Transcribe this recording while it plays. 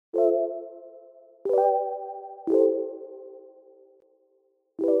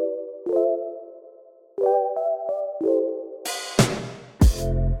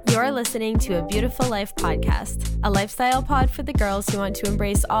You're listening to A Beautiful Life podcast, a lifestyle pod for the girls who want to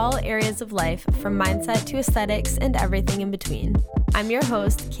embrace all areas of life, from mindset to aesthetics and everything in between. I'm your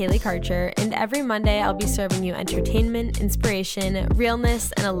host, Kaylee Karcher, and every Monday I'll be serving you entertainment, inspiration,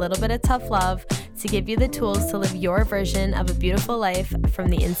 realness, and a little bit of tough love to give you the tools to live your version of a beautiful life from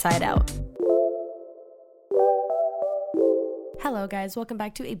the inside out. Hello guys, welcome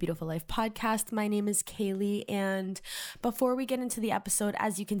back to A Beautiful Life podcast. My name is Kaylee, and before we get into the episode,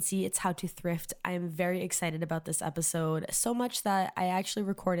 as you can see, it's how to thrift. I am very excited about this episode, so much that I actually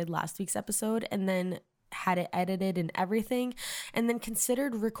recorded last week's episode and then had it edited and everything, and then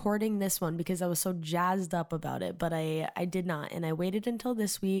considered recording this one because I was so jazzed up about it, but I did not, and I waited until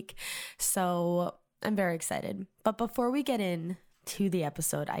this week, so I'm very excited. But before we get in to the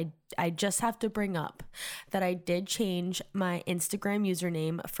episode, I just have to bring up that I did change my Instagram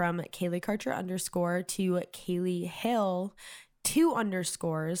username from Kaylee Karcher _ to Kaylee Hill 2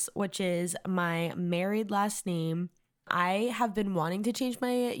 underscores, which is my married last name. I have been wanting to change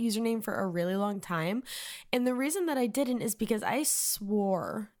my username for a really long time, and the reason that I didn't is because I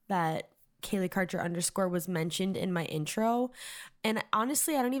swore that Kaylee Karcher _ was mentioned in my intro, and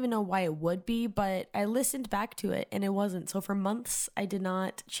honestly I don't even know why it would be, but I listened back to it and it wasn't. So for months I did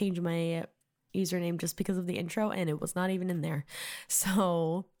not change my username just because of the intro, and it was not even in there.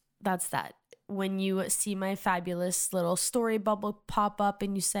 So that's that. When you see my fabulous little story bubble pop up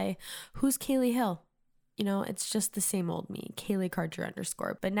and you say, who's Kaylee Hill? You know, it's just the same old me, Kaylee Karcher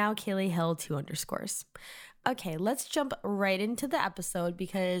 _ but now Kaylee Hill 2 underscores. Okay, let's jump right into the episode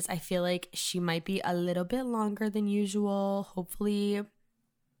because I feel like she might be a little bit longer than usual. Hopefully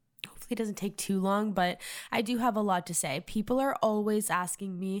it doesn't take too long, but I do have a lot to say. People are always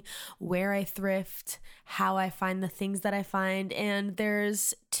asking me where I thrift, how I find the things that I find, and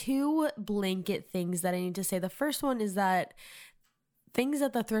there's 2 blanket things that I need to say. The first one is that things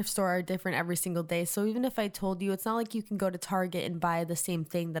at the thrift store are different every single day. So even if I told you, it's not like you can go to Target and buy the same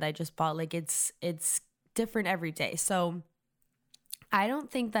thing that I just bought. Like it's different every day. So I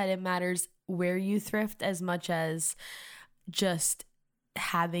don't think that it matters where you thrift as much as just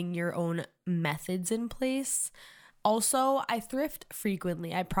having your own methods in place. Also, I thrift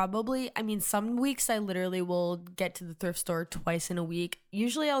frequently. Some weeks I literally will get to the thrift store twice in a week.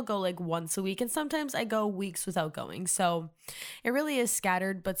 Usually I'll go like once a week, and sometimes I go weeks without going. So it really is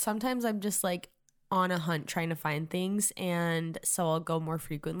scattered, but sometimes I'm just like on a hunt trying to find things, and so I'll go more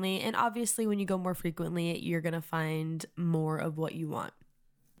frequently. And obviously when you go more frequently, you're going to find more of what you want.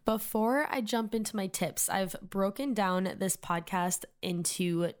 Before I jump into my tips, I've broken down this podcast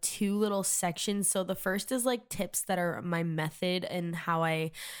into 2 little sections. So the first is like tips that are my method and how I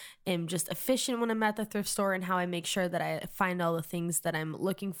am just efficient when I'm at the thrift store, and how I make sure that I find all the things that I'm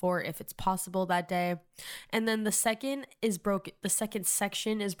looking for if it's possible that day. And then the second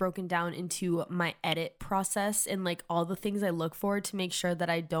section is broken down into my edit process and like all the things I look for to make sure that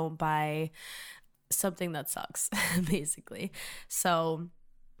I don't buy something that sucks, basically. So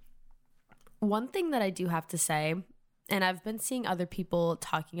one thing that I do have to say, and I've been seeing other people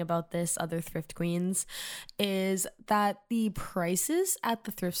talking about this, other thrift queens, is that the prices at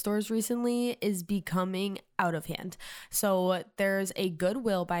the thrift stores recently is becoming out of hand. So there's a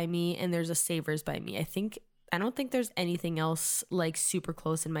Goodwill by me and there's a Savers by me. I don't think there's anything else like super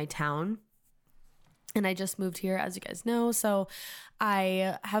close in my town. And I just moved here, as you guys know. So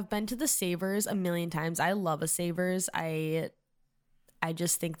I have been to the Savers a million times. I love a Savers. I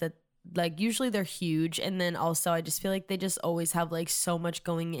just think that like usually they're huge, and then also I just feel like they just always have like so much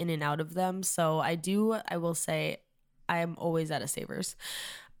going in and out of them. So I will say I'm always at a Savers.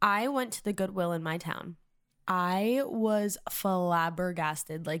 I went to the Goodwill in my town. I was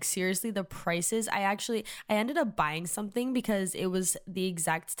flabbergasted. Like seriously, the prices, I ended up buying something because it was the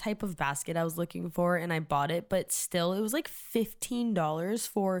exact type of basket I was looking for, and I bought it, but still it was like $15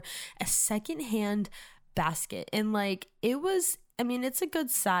 for a secondhand basket. And like it's a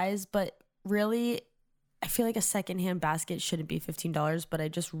good size, but really I feel like a secondhand basket shouldn't be $15, but I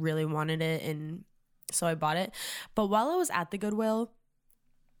just really wanted it, and so I bought it. But while I was at the Goodwill,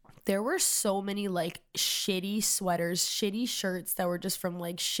 there were so many like shitty sweaters, shitty shirts that were just from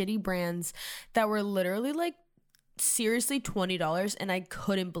like shitty brands that were literally like seriously $20, and I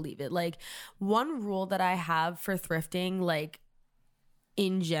couldn't believe it. Like one rule that I have for thrifting, like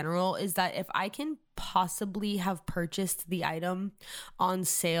in general, is that if I can possibly have purchased the item on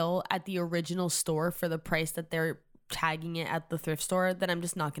sale at the original store for the price that they're tagging it at the thrift store, then I'm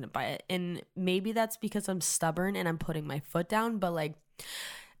just not going to buy it. And maybe that's because I'm stubborn and I'm putting my foot down, but like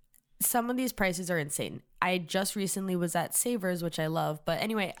some of these prices are insane. I just recently was at Savers, which I love. But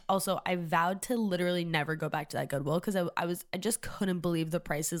anyway, also I vowed to literally never go back to that Goodwill because I just couldn't believe the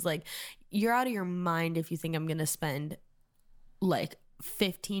prices. Like, you're out of your mind if you think I'm gonna spend like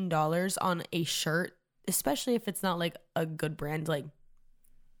 $15 on a shirt, especially if it's not like a good brand, like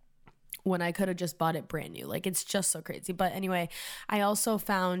when I could have just bought it brand new. Like, it's just so crazy. But anyway, I also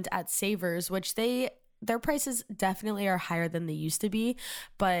found at Savers, which their prices definitely are higher than they used to be,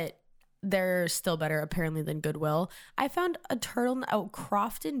 but they're still better apparently than Goodwill. I found a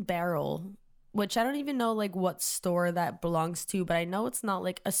Croft and Barrel, which I don't even know like what store that belongs to, but I know it's not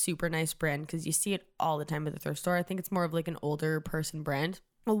like a super nice brand because you see it all the time at the thrift store. I think it's more of like an older person brand.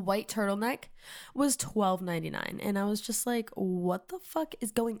 A white turtleneck was $12.99, and I was just like, what the fuck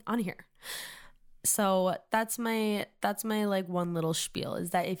is going on here? So that's my like one little spiel,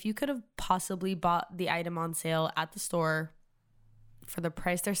 is that if you could have possibly bought the item on sale at the store for the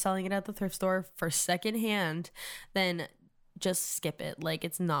price they're selling it at the thrift store for secondhand, then just skip it. Like,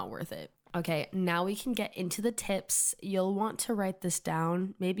 it's not worth it. Okay, now we can get into the tips. You'll want to write this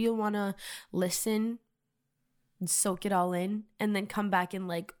down. Maybe you'll want to listen, soak it all in, and then come back and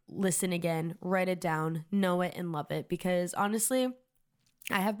like listen again, write it down, know it and love it. Because honestly,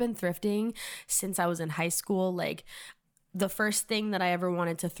 I have been thrifting since I was in high school. Like, the first thing that I ever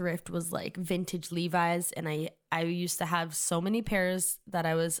wanted to thrift was like vintage Levi's, and I used to have so many pairs that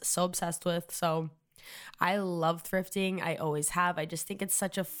I was so obsessed with. So I love thrifting. I always have. I just think it's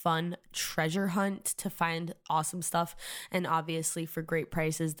such a fun treasure hunt to find awesome stuff, and obviously for great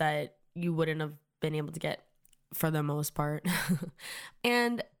prices that you wouldn't have been able to get for the most part.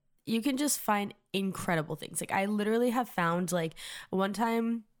 And you can just find incredible things. Like, I literally have found, like, one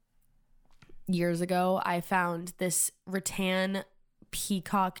time years ago, I found this rattan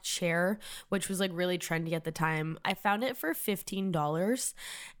peacock chair, which was like really trendy at the time. I found it for $15,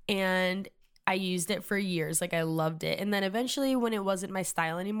 and I used it for years. Like, I loved it. And then eventually, when it wasn't my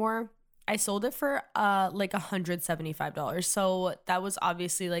style anymore, I sold it for like $175. So that was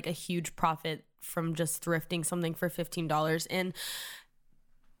obviously like a huge profit from just thrifting something for $15. And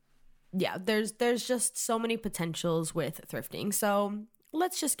yeah, there's just so many potentials with thrifting. So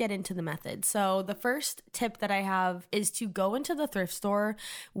let's just get into the method. So the first tip that I have is to go into the thrift store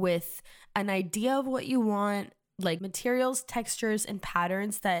with an idea of what you want, like materials, textures, and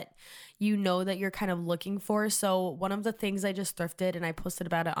patterns that you know that you're kind of looking for. So one of the things I just thrifted, and I posted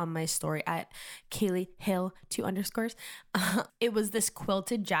about it on my story at Kaylee Hill 2_, it was this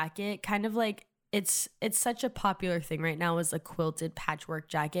quilted jacket, kind of like, it's such a popular thing right now, is a quilted patchwork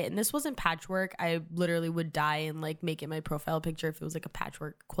jacket. And this wasn't patchwork. I literally would die and like make it my profile picture if it was like a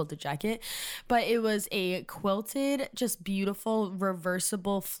patchwork quilted jacket. But it was a quilted, just beautiful,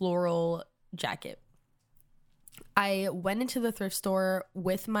 reversible floral jacket. I went into the thrift store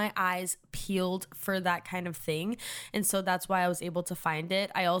with my eyes peeled for that kind of thing. And so that's why I was able to find it.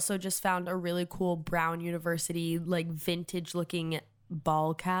 I also just found a really cool Brown University, like vintage looking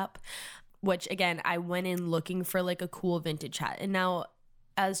ball cap, which again, I went in looking for like a cool vintage hat. And now,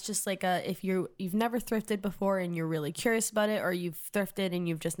 as just like if you've never thrifted before and you're really curious about it, or you've thrifted and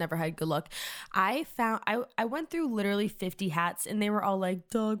you've just never had good luck, I went through literally 50 hats, and they were all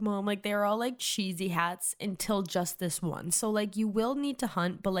like, Dog Mom, like they were all like cheesy hats until just this one. So like, you will need to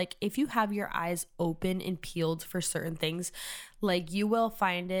hunt, but like, if you have your eyes open and peeled for certain things, like, you will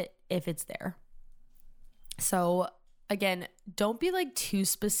find it if it's there. So again, don't be like too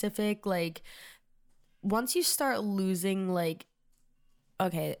specific. Like, once you start losing, like,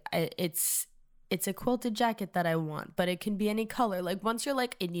 okay, it's a quilted jacket that I want, but it can be any color. Like, once you're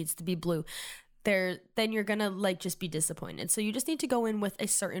like, it needs to be blue, then you're gonna like just be disappointed. So you just need to go in with a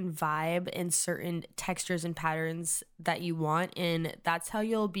certain vibe and certain textures and patterns that you want, and that's how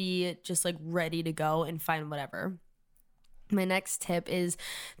you'll be just like ready to go and find whatever. My next tip is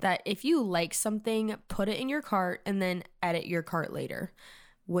that if you like something, put it in your cart and then edit your cart later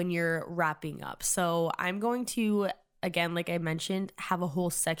when you're wrapping up. So I'm going to, again, like I mentioned, have a whole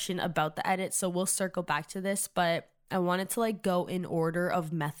section about the edit. So we'll circle back to this, but I wanted to like go in order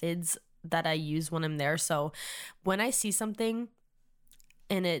of methods that I use when I'm there. So when I see something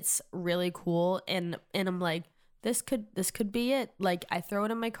and it's really cool and I'm like, this could be it, like I throw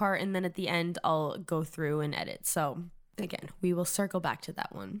it in my cart, and then at the end I'll go through and edit. So again, we will circle back to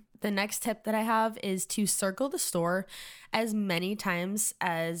that one. The next tip that I have is to circle the store as many times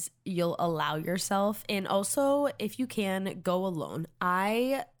as you'll allow yourself. And also, if you can, go alone.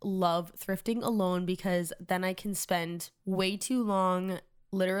 I love thrifting alone because then I can spend way too long.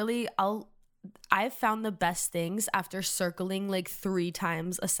 Literally, I've found the best things after circling like 3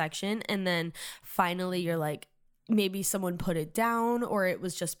 times a section. And then finally you're like, maybe someone put it down or it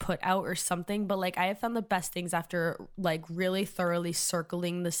was just put out or something. But like I have found the best things after like really thoroughly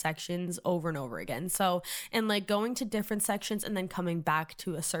circling the sections over and over again. So, and like going to different sections and then coming back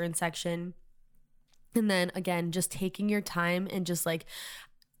to a certain section. And then again, just taking your time and just like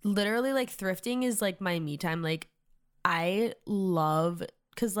literally like thrifting is like my me time. Like I love,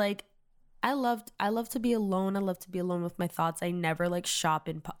 cause like I love to be alone. I love to be alone with my thoughts. I never like shop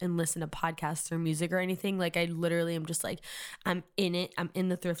and listen to podcasts or music or anything. Like I literally am just like, I'm in it. I'm in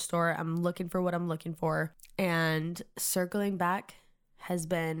the thrift store. I'm looking for what I'm looking for. And circling back has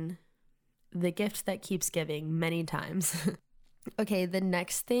been the gift that keeps giving many times. Okay, the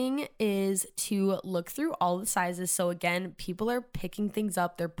next thing is to look through all the sizes. So again, people are picking things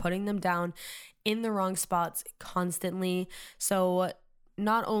up. They're putting them down in the wrong spots constantly. So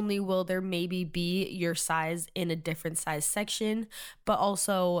not only will there maybe be your size in a different size section, but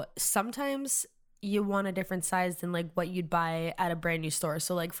also sometimes you want a different size than like what you'd buy at a brand new store.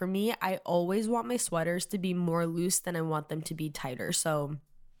 So like for me, I always want my sweaters to be more loose than I want them to be tighter. So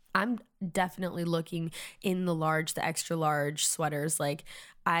I'm definitely looking in the extra large sweaters. Like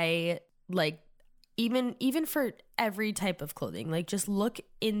I like even for every type of clothing, like just look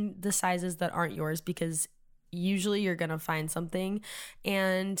in the sizes that aren't yours, because usually you're going to find something.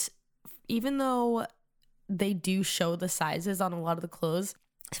 And even though they do show the sizes on a lot of the clothes,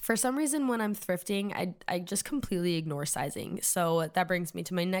 for some reason when I'm thrifting, I just completely ignore sizing. So that brings me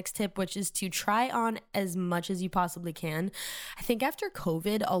to my next tip, which is to try on as much as you possibly can. I think after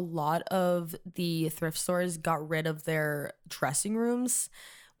COVID, a lot of the thrift stores got rid of their dressing rooms,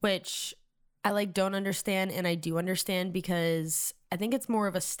 which I like don't understand. And I do understand, because I think it's more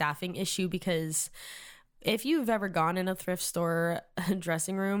of a staffing issue, because if you've ever gone in a thrift store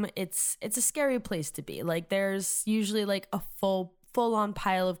dressing room, it's a scary place to be. Like there's usually like a full-on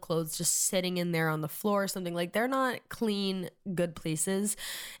pile of clothes just sitting in there on the floor or something. Like they're not clean, good places.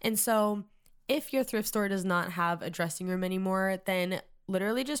 And so if your thrift store does not have a dressing room anymore, then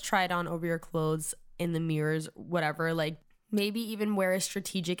literally just try it on over your clothes in the mirrors, whatever. Like maybe even wear a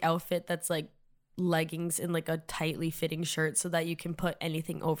strategic outfit that's like leggings and like a tightly fitting shirt so that you can put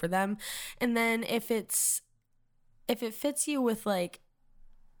anything over them. And then if it fits you with like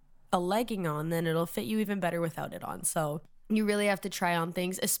a legging on, then it'll fit you even better without it on. So you really have to try on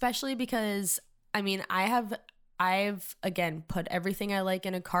things, especially because I mean, I've again put everything I like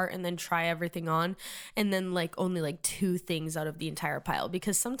in a cart and then try everything on, and then like only like 2 things out of the entire pile,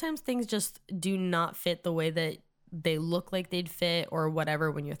 because sometimes things just do not fit the way that they look like they'd fit or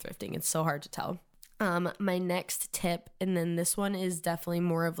whatever when you're thrifting. It's so hard to tell. My next tip, and then this one is definitely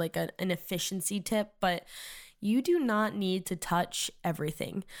more of like an efficiency tip, but you do not need to touch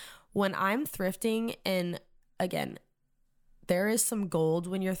everything. When I'm thrifting, and again, there is some gold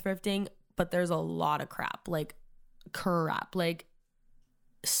when you're thrifting, but there's a lot of crap, like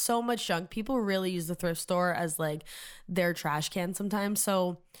so much junk. People really use the thrift store as like their trash can sometimes.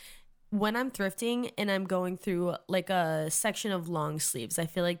 So when I'm thrifting and I'm going through like a section of long sleeves, I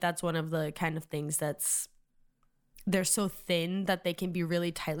feel like that's one of the kind of things they're so thin that they can be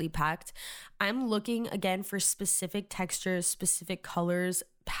really tightly packed. I'm looking again for specific textures, specific colors,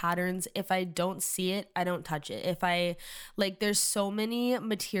 patterns. If I don't see it, I don't touch it. If I like, there's so many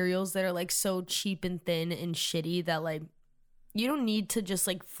materials that are like so cheap and thin and shitty that like you don't need to just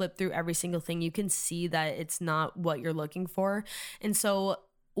like flip through every single thing. You can see that it's not what you're looking for. And so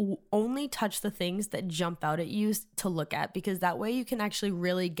only touch the things that jump out at you to look at, because that way you can actually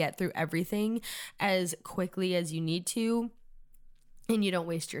really get through everything as quickly as you need to and you don't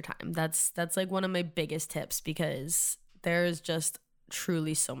waste your time. That's like one of my biggest tips, because there's just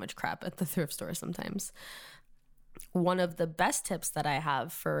truly so much crap at the thrift store sometimes. One of the best tips that I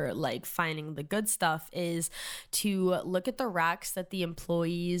have for like finding the good stuff is to look at the racks that the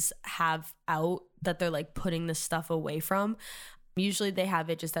employees have out that they're like putting the stuff away from. Usually they have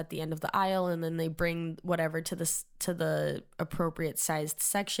it just at the end of the aisle, and then they bring whatever to the appropriate sized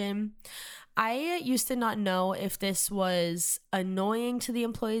section. I used to not know if this was annoying to the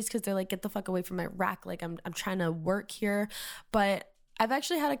employees, because they're like, get the fuck away from my rack. Like I'm trying to work here. But I've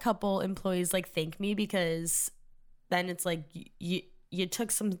actually had a couple employees like thank me, because then it's like you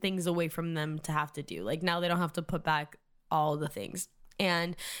took some things away from them to have to do. Like now they don't have to put back all the things.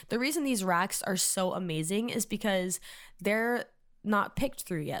 And the reason these racks are so amazing is because they're not picked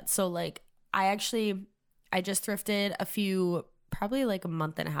through yet. So like I just thrifted a few probably like a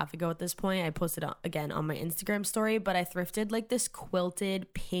month and a half ago at this point. I posted again on my Instagram story, but I thrifted like this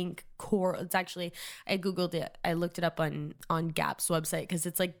quilted pink core. It's actually, I Googled it. I looked it up on Gap's website because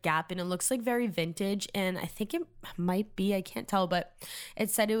it's like Gap and it looks like very vintage. And I think it might be, I can't tell, but it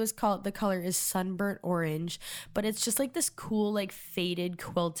said it was called, the color is sunburnt orange, but it's just like this cool, like faded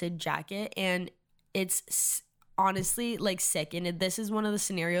quilted jacket. And it's honestly like sick. And this is one of the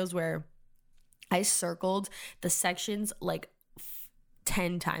scenarios where I circled the sections like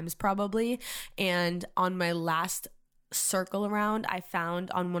 10 times probably. And on my last circle around, I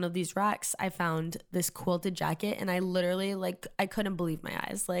found on one of these racks, I found this quilted jacket, and I literally like, I couldn't believe my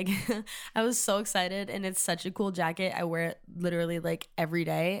eyes. Like I was so excited, and it's such a cool jacket. I wear it literally like every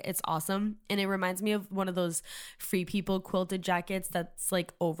day. It's awesome. And it reminds me of one of those Free People quilted jackets that's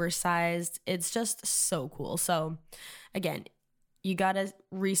like oversized. It's just so cool. So again, you gotta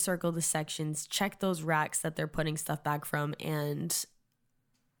recircle the sections, check those racks that they're putting stuff back from, and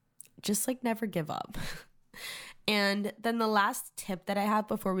just like never give up. And then the last tip that I have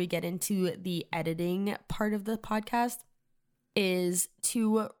before we get into the editing part of the podcast is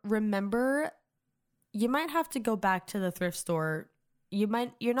to remember you might have to go back to the thrift store. You're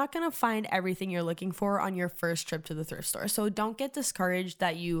not going to find everything you're looking for on your first trip to the thrift store. So don't get discouraged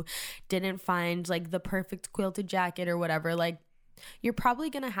that you didn't find like the perfect quilted jacket or whatever. Like you're probably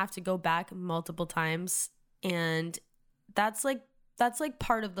going to have to go back multiple times, and that's like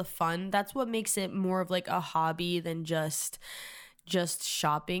part of the fun. That's what makes it more of like a hobby than just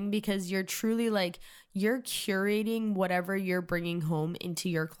shopping, because you're truly like, you're curating whatever you're bringing home into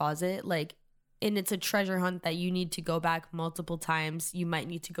your closet. Like, and it's a treasure hunt that you need to go back multiple times. You might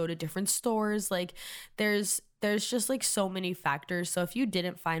need to go to different stores. Like there's just like so many factors. So if you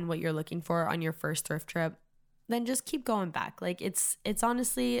didn't find what you're looking for on your first thrift trip, then just keep going back. Like it's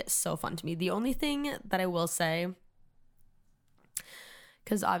honestly so fun to me. The only thing that I will say,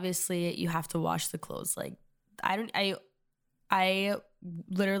 because obviously you have to wash the clothes. Like I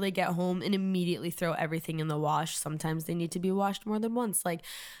literally get home and immediately throw everything in the wash. Sometimes they need to be washed more than once. Like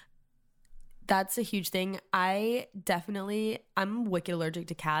that's a huge thing. I'm wicked allergic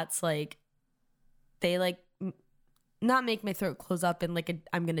to cats. Like they like not make my throat close up in like a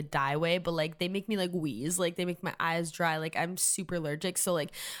I'm gonna die way, but like they make me like wheeze, like they make my eyes dry. Like I'm super allergic. So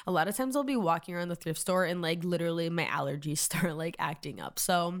like a lot of times I'll be walking around the thrift store and like literally my allergies start like acting up.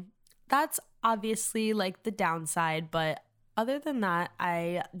 So that's obviously like the downside, but other than that,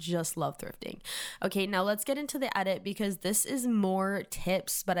 I just love thrifting. Okay, now let's get into the edit, because this is more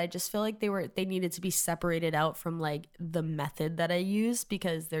tips, but I just feel like they needed to be separated out from like the method that I use,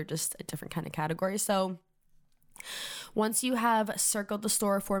 because they're just a different kind of category. So once you have circled the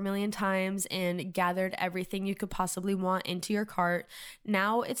store 4 million times and gathered everything you could possibly want into your cart,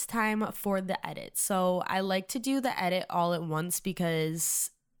 now it's time for the edit. So I like to do the edit all at once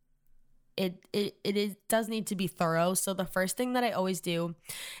because it does need to be thorough. So the first thing that I always do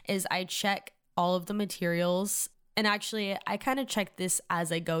is I check all of the materials. And actually, I kind of check this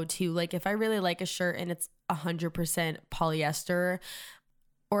as I go too. Like if I really like a shirt and it's 100% polyester,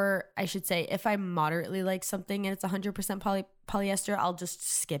 or I should say, if I moderately like something and it's 100% polyester, I'll just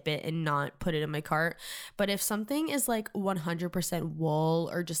skip it and not put it in my cart. But if something is like 100% wool,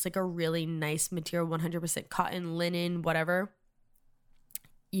 or just like a really nice material, 100% cotton, linen, whatever,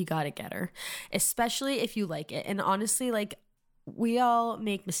 you gotta get her, especially if you like it. And honestly, like we all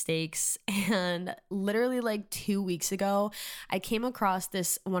make mistakes. And literally like 2 weeks ago, I came across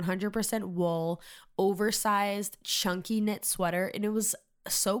this 100% wool, oversized, chunky knit sweater, and it was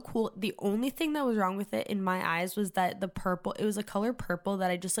so cool. The only thing that was wrong with it in my eyes was that it was a color purple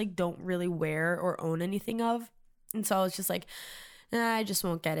that I just like don't really wear or own anything of. And so I was just like, nah, I just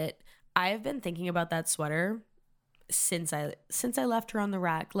won't get it. I've been thinking about that sweater since I left her on the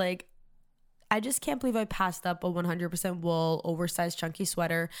rack. Like I just can't believe I passed up a 100% wool, oversized, chunky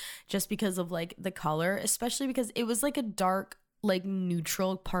sweater just because of like the color, especially because it was like a dark, like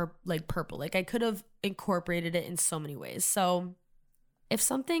neutral purple. Like I could have incorporated it in so many ways. So if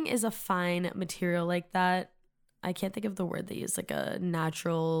something is a fine material like that, I can't think of the word they use, like a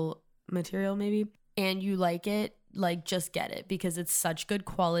natural material maybe, and you like it, like just get it, because it's such good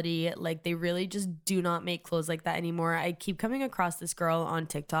quality. Like they really just do not make clothes like that anymore. I keep coming across this girl on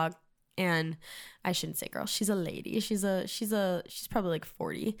TikTok, and I shouldn't say girl, she's a lady. She's probably like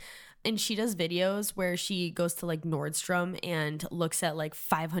 40. And she does videos where she goes to like Nordstrom and looks at like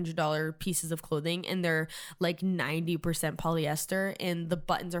 $500 pieces of clothing, and they're like 90% polyester and the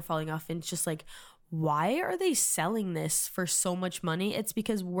buttons are falling off. And it's just like, why are they selling this for so much money? It's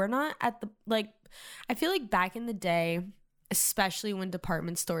because we're not at the, like, I feel like back in the day, especially when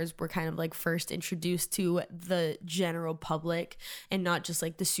department stores were kind of like first introduced to the general public and not just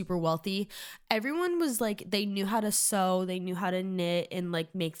like the super wealthy. Everyone was like, they knew how to sew, they knew how to knit and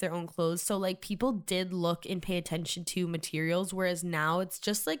like make their own clothes. So like people did look and pay attention to materials, whereas now it's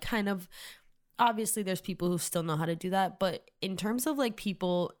just like kind of, obviously there's people who still know how to do that, but in terms of like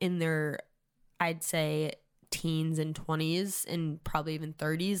people in their, I'd say, teens and 20s and probably even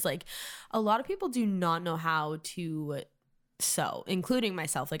 30s, like a lot of people do not know how to sew, including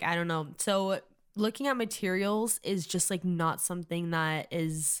myself. Like, I don't know. So looking at materials is just like not something that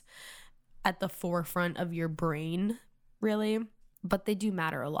is at the forefront of your brain, really, but they do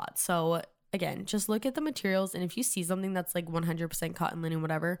matter a lot. So again, just look at the materials, and if you see something that's like 100% cotton, linen,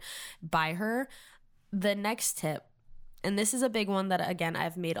 whatever, buy her. The next tip, and this is a big one that, again,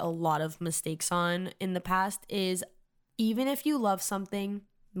 I've made a lot of mistakes on in the past, is even if you love something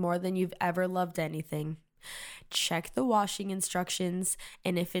more than you've ever loved anything, check the washing instructions.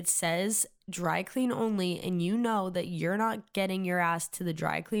 And if it says dry clean only and you know that you're not getting your ass to the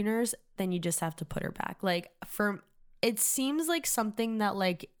dry cleaners, then you just have to put her back. Like, it seems like something that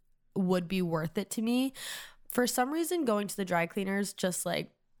like would be worth it to me. For some reason, going to the dry cleaners, just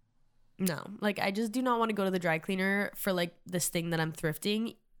like, no, like I just do not want to go to the dry cleaner for like this thing that I'm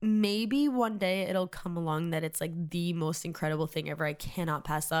thrifting. Maybe one day it'll come along that it's like the most incredible thing ever. I cannot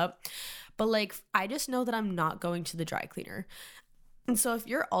pass up. But like, I just know that I'm not going to the dry cleaner. And so if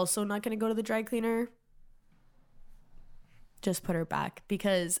you're also not going to go to the dry cleaner, just put her back,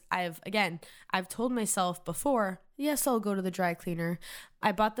 because I've told myself before, yes, I'll go to the dry cleaner.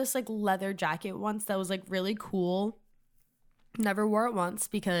 I bought this like leather jacket once that was like really cool. Never wore it once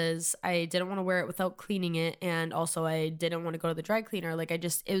because I didn't want to wear it without cleaning it. And also I didn't want to go to the dry cleaner. Like it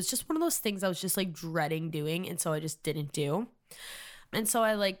was just one of those things I was just like dreading doing. And so I just didn't do. And so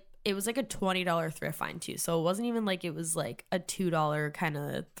it was like a $20 thrift find too. So it wasn't even like it was like a $2 kind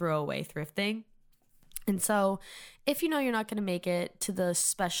of throwaway thrift thing. And so if you know you're not going to make it to the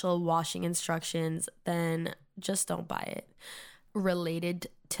special washing instructions, then just don't buy it. Related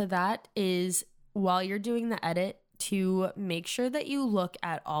to that is, while you're doing the edit, to make sure that you look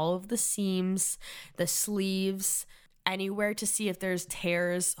at all of the seams, the sleeves, anywhere to see if there's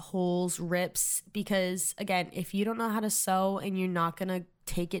tears, holes, rips. Because again, if you don't know how to sew and you're not going to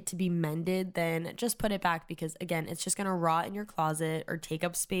take it to be mended, then just put it back, because again, it's just going to rot in your closet or take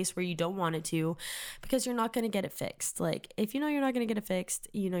up space where you don't want it to, because you're not going to get it fixed. Like, if you know you're not going to get it fixed,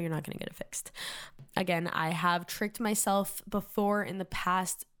 you know you're not going to get it fixed. Again, I have tricked myself before in the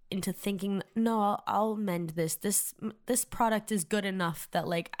past into thinking, no, I'll mend this. This product is good enough that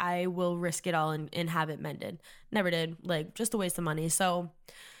like I will risk it all and have it mended. Never did. Like, just a waste of money. So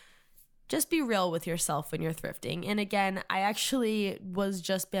just be real with yourself when you're thrifting. And again, I actually was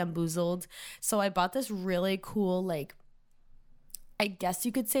just bamboozled. So I bought this really cool, like, I guess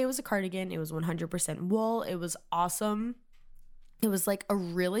you could say it was a cardigan. It was 100% wool. It was awesome. It was like a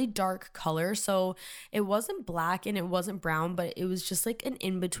really dark color. So it wasn't black and it wasn't brown, but it was just like an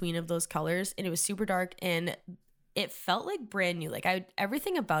in-between of those colors. And it was super dark and it felt like brand new. Like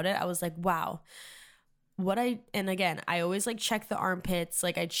everything about it, I was like, wow. And again, I always like check the armpits.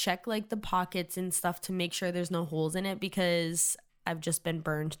 Like I check like the pockets and stuff to make sure there's no holes in it, because I've just been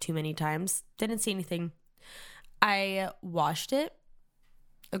burned too many times. Didn't see anything. I washed it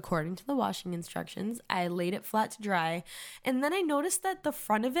according to the washing instructions. I laid it flat to dry, and then I noticed that the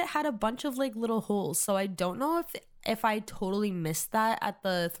front of it had a bunch of like little holes. So I don't know if I totally missed that at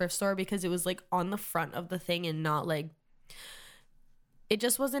the thrift store, because it was like on the front of the thing and not like, it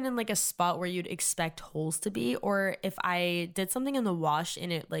just wasn't in like a spot where you'd expect holes to be, or if I did something in the wash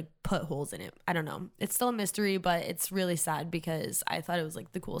and it like put holes in it. I don't know. It's still a mystery, but it's really sad because I thought it was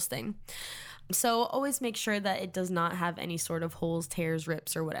like the coolest thing. So always make sure that it does not have any sort of holes, tears,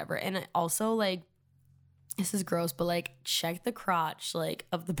 rips, or whatever. And also, like, this is gross, but like check the crotch like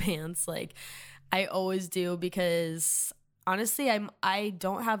of the pants. Like I always do, because honestly, I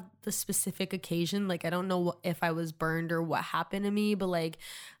don't have the specific occasion. Like I don't know if I was burned or what happened to me, but like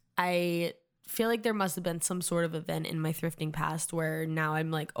I feel like there must have been some sort of event in my thrifting past where now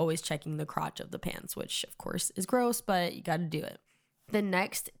I'm like always checking the crotch of the pants, which of course is gross, but you got to do it. The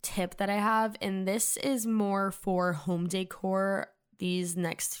next tip that I have, and this is more for home decor, these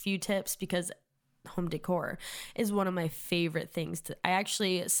next few tips, because home decor is one of my favorite things. I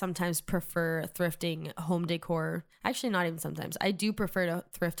actually sometimes prefer thrifting home decor. Actually, not even sometimes. I do prefer to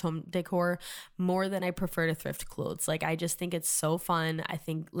thrift home decor more than I prefer to thrift clothes. Like, I just think it's so fun. I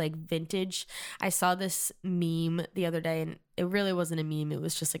think like vintage. I saw this meme the other day, and it really wasn't a meme. It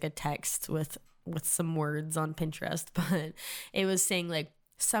was just like a text with some words on Pinterest, but it was saying like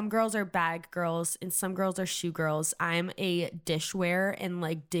some girls are bag girls and some girls are shoe girls. I'm a dishware and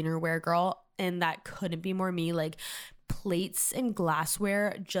like dinnerware girl, and that couldn't be more me. Like plates and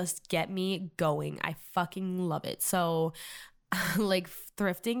glassware just get me going. I fucking love it. So like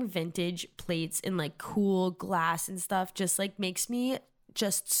thrifting vintage plates and like cool glass and stuff just like makes me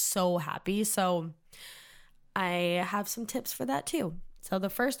just so happy. So I have some tips for that too. So the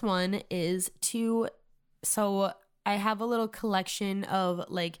first one is so I have a little collection of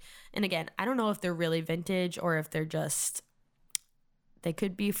like, and again, I don't know if they're really vintage or if they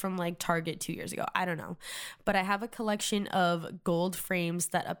could be from like Target 2 years ago. I don't know. But I have a collection of gold frames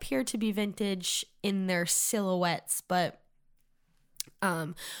that appear to be vintage in their silhouettes. But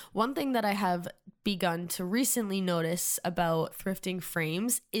one thing that I have begun to recently notice about thrifting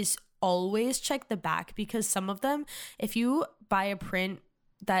frames is always check the back, because some of them, if you buy a print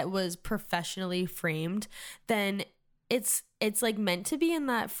that was professionally framed, then it's like meant to be in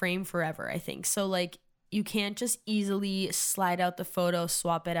that frame forever, I think. So like you can't just easily slide out the photo,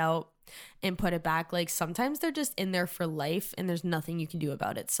 swap it out and put it back. Like sometimes they're just in there for life and there's nothing you can do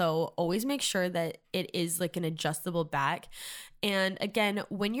about it. So always make sure that it is like an adjustable back. And again,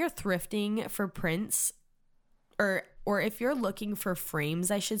 when you're thrifting for prints, or if you're looking for frames,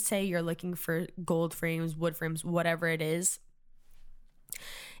 I should say, you're looking for gold frames, wood frames, whatever it is,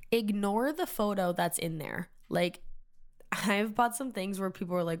 ignore the photo that's in there. Like I've bought some things where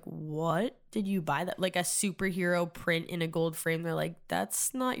people were like, what did you buy that? Like a superhero print in a gold frame. They're like,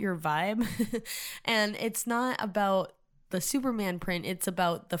 that's not your vibe. And it's not about the Superman print. It's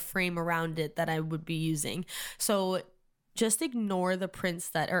about the frame around it that I would be using. So just ignore the prints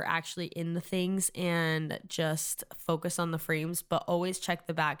that are actually in the things and just focus on the frames, but always check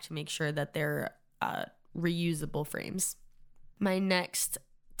the back to make sure that they're reusable frames. My next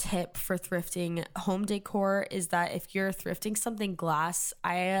tip for thrifting home decor is that if you're thrifting something glass,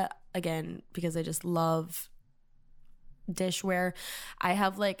 again, because I just love dishware, I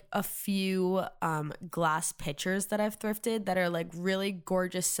have like a few glass pitchers that I've thrifted that are like really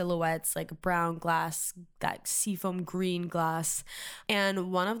gorgeous silhouettes, like brown glass, that seafoam green glass.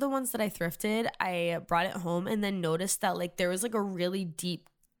 And one of the ones that I thrifted, I brought it home and then noticed that like there was like a really deep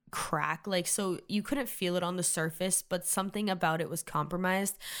crack, like so you couldn't feel it on the surface, but something about it was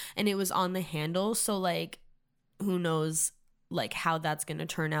compromised and it was on the handle. So like who knows like how that's gonna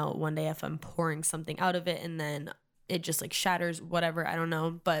turn out one day if I'm pouring something out of it and then it just like shatters, whatever, I don't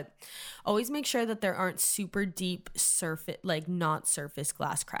know. But always make sure that there aren't super deep surface, like not surface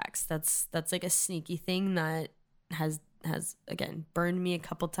glass cracks. That's like a sneaky thing that has again burned me a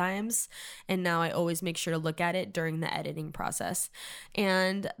couple times, and now I always make sure to look at it during the editing process.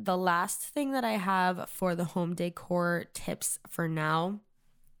 And the last thing that I have for the home decor tips for now,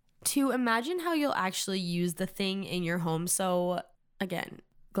 to imagine how you'll actually use the thing in your home. So again,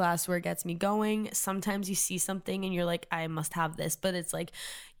 glassware gets me going. Sometimes you see something and you're like, I must have this, but it's like,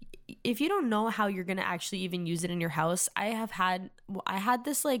 if you don't know how you're gonna actually even use it in your house, I had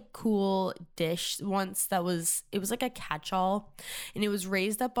this like cool dish once it was like a catch-all, and it was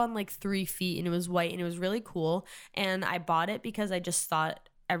raised up on like 3 feet and it was white and it was really cool, and I bought it because I just thought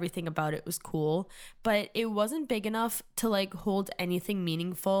everything about it was cool, but it wasn't big enough to like hold anything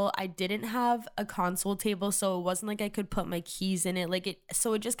meaningful. I didn't have a console table, so it wasn't like I could put my keys in it,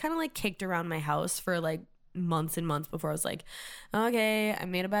 so it just kind of like kicked around my house for like months and months before I was like, okay, I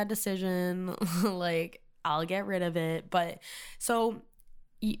made a bad decision. Like I'll get rid of it. But so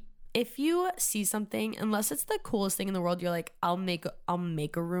if you see something, unless it's the coolest thing in the world, you're like, I'll make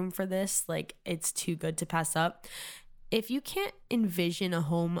a room for this, like it's too good to pass up. If you can't envision a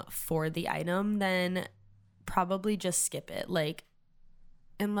home for the item, then probably just skip it. Like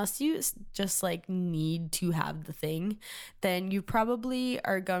unless you just like need to have the thing, then you probably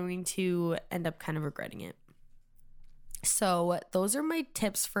are going to end up kind of regretting it. So those are my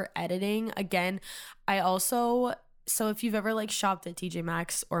tips for editing. Again, so if you've ever like shopped at TJ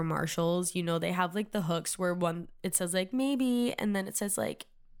Maxx or Marshalls, you know they have like the hooks where it says like maybe, and then it says like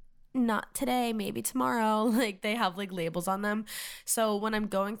not today, maybe tomorrow. Like they have like labels on them. So when I'm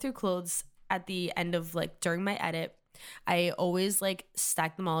going through clothes at the end of like during my edit, I always like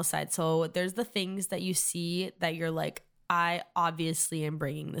stack them all aside. So there's the things that you see that you're like, I obviously am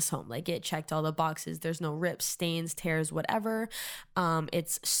bringing this home. Like it checked all the boxes. There's no rips, stains, tears, whatever.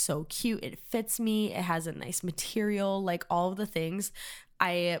 It's so cute. It fits me. It has a nice material, like all of the things.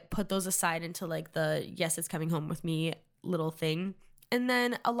 I put those aside into like the, yes, it's coming home with me little thing. And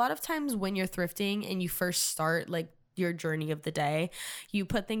then a lot of times when you're thrifting and you first start like your journey of the day, you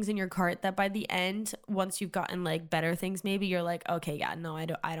put things in your cart that by the end, once you've gotten like better things, maybe you're like, okay, yeah, no, I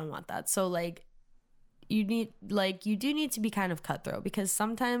don't want that. So like you do need to be kind of cutthroat, because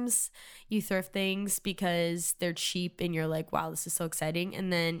sometimes you thrift things because they're cheap and you're like, wow, this is so exciting.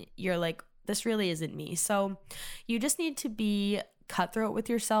 And then you're like, this really isn't me. So you just need to be cutthroat with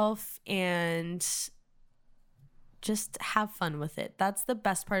yourself and just have fun with it. That's the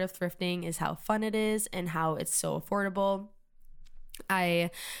best part of thrifting, is how fun it is and how it's so affordable. I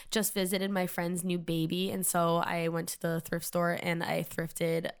just visited my friend's new baby, and so I went to the thrift store and I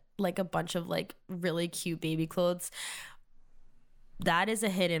thrifted like a bunch of like really cute baby clothes. That is a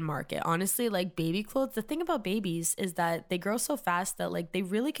hidden market, honestly. Like baby clothes, the thing about babies is that they grow so fast that like they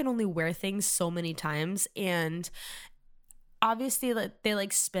really can only wear things so many times, and obviously like they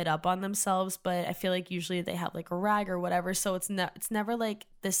like spit up on themselves, but I feel like usually they have like a rag or whatever, so it's never like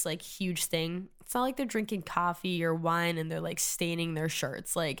this like huge thing. It's not like they're drinking coffee or wine and they're like staining their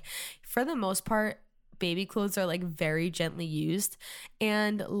shirts. Like for the most part, baby clothes are like very gently used,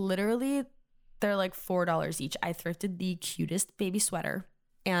 and literally they're like $4 each. I thrifted the cutest baby sweater,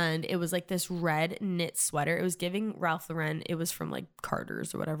 and it was like this red knit sweater. It was giving Ralph Lauren. It was from like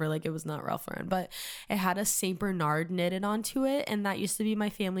Carter's or whatever. Like it was not Ralph Lauren, but it had a Saint Bernard knitted onto it, and that used to be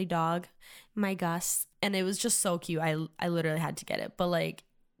my family dog, my Gus, and it was just so cute. I literally had to get it, but like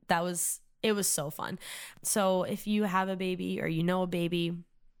it was so fun. So if you have a baby or you know a baby,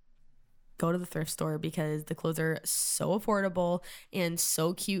 go to the thrift store, because the clothes are so affordable and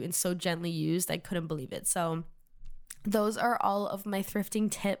so cute and so gently used. I couldn't believe it. So those are all of my thrifting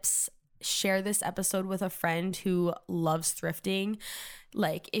tips. Share this episode with a friend who loves thrifting.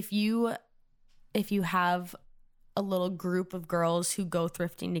 Like if you have a little group of girls who go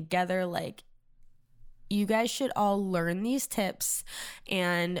thrifting together, like you guys should all learn these tips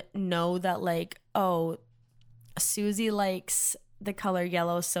and know that like, oh, Susie likes the color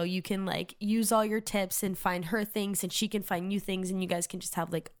yellow, so you can like use all your tips and find her things, and she can find new things, and you guys can just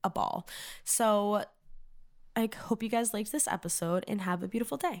have like a ball. So I hope you guys liked this episode, and have a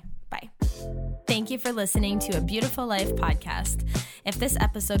beautiful day. Bye. Thank you for listening to A Beautiful Life podcast. If this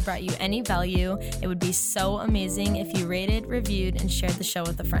episode brought you any value, it would be so amazing if you rated, reviewed, and shared the show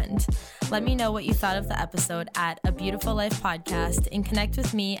with a friend. Let me know what you thought of the episode at A Beautiful Life podcast, and connect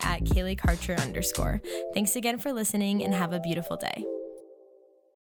with me at KayleeKarcher_. Thanks again for listening, and have a beautiful day.